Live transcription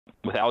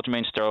with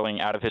Aljamain Sterling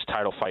out of his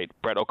title fight,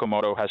 Brett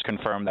Okamoto has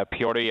confirmed that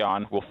Petr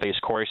Yan will face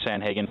Cory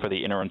Sandhagen for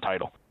the interim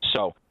title.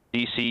 So,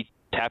 DC,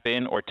 tap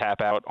in or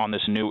tap out on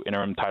this new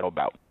interim title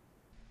bout?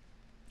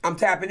 I'm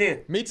tapping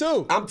in. Me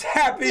too. I'm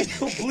tapping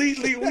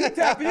completely. We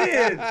tapping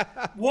in.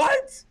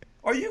 What?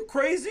 Are you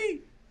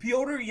crazy?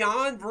 Petr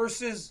Yan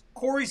versus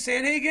Cory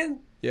Sandhagen?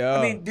 Yeah.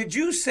 I mean, did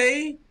you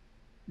say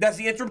that's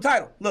the interim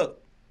title?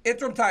 Look,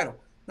 interim title.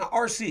 Now,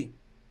 RC,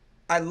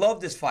 I love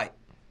this fight.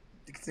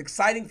 It's an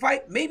exciting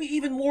fight, maybe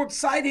even more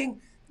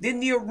exciting than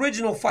the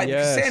original fight.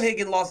 Yes. Because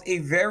Sandhagen lost a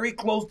very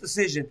close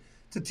decision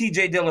to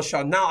TJ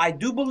Dillashaw. Now, I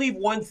do believe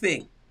one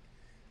thing.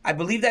 I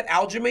believe that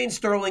Aljamain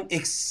Sterling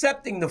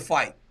accepting the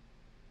fight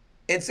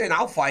and saying,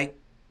 I'll fight,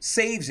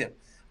 saves him.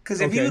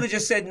 Because if he would have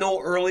just said no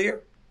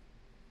earlier,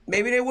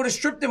 maybe they would have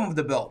stripped him of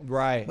the belt.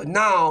 Right. But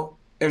now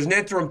there's an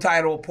interim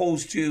title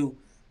opposed to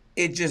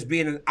it just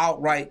being an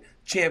outright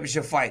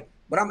championship fight.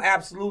 But I'm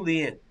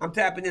absolutely in. I'm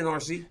tapping in,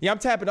 RC. Yeah, I'm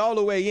tapping all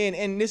the way in.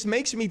 And this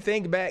makes me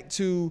think back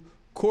to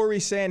Cory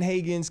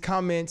Sandhagen's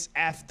comments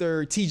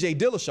after TJ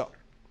Dillashaw.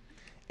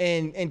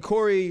 And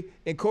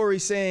Cory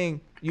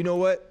saying, you know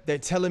what? They're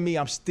telling me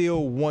I'm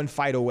still one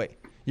fight away.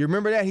 You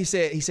remember that? He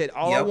said,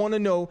 all I want to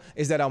know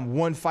is that I'm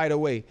one fight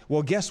away.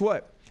 Well, guess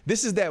what?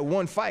 This is that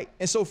one fight.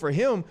 And so for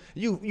him,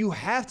 you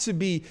have to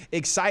be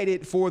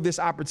excited for this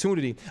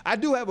opportunity. I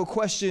do have a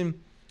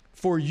question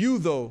for you,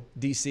 though,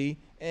 DC.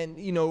 And,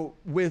 you know,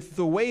 with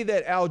the way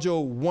that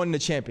Aljo won the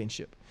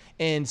championship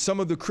and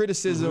some of the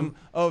criticism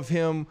of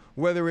him,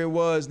 whether it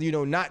was, you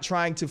know, not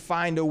trying to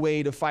find a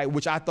way to fight,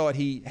 which I thought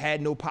he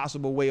had no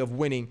possible way of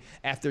winning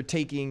after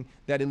taking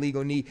that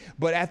illegal knee.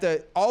 But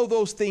after all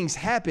those things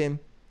happen,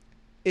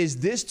 is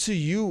this to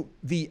you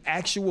the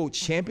actual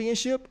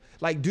championship?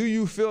 Like, do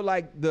you feel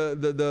like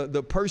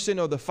the person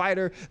or the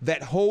fighter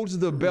that holds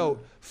the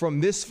belt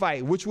from this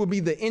fight, which will be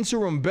the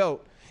interim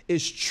belt,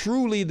 is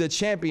truly the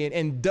champion?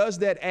 And does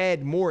that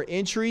add more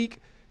intrigue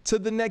to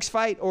the next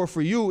fight? Or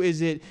for you,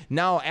 is it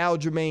now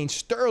Aljamain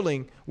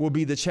Sterling will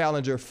be the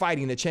challenger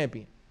fighting the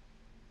champion?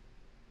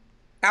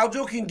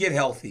 Aljo can get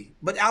healthy,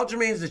 but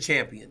Aljamain's the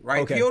champion,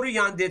 right? Okay. Petr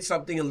Yan did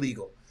something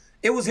illegal.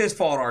 It was his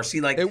fault,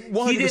 RC. Like,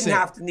 he didn't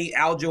have to knee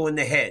Aljo in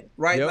the head,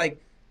 right? Yep.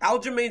 Like,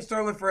 Aljamain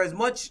Sterling, for as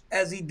much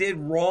as he did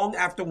wrong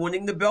after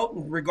winning the belt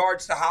in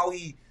regards to how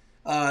he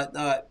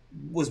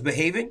was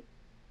behaving,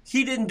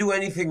 he didn't do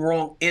anything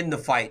wrong in the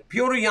fight.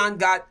 Petr Yan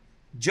got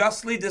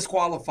justly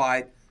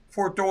disqualified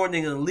for throwing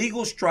an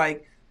illegal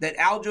strike that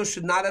Aljo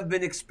should not have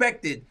been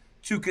expected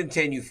to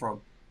continue from.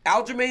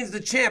 Aljamain's the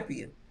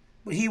champion,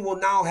 but he will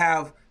now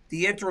have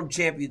the interim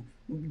champion,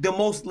 the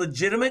most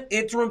legitimate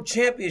interim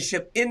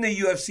championship in the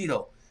UFC,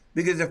 though.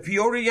 Because if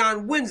Petr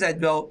Yan wins that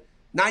belt,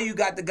 now you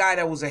got the guy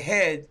that was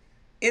ahead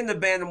in the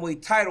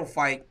bantamweight title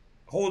fight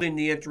holding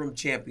the interim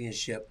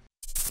championship.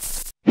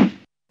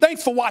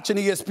 Thanks for watching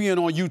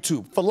ESPN on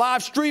YouTube. For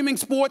live streaming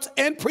sports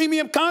and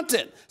premium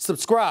content,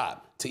 subscribe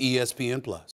to ESPN+.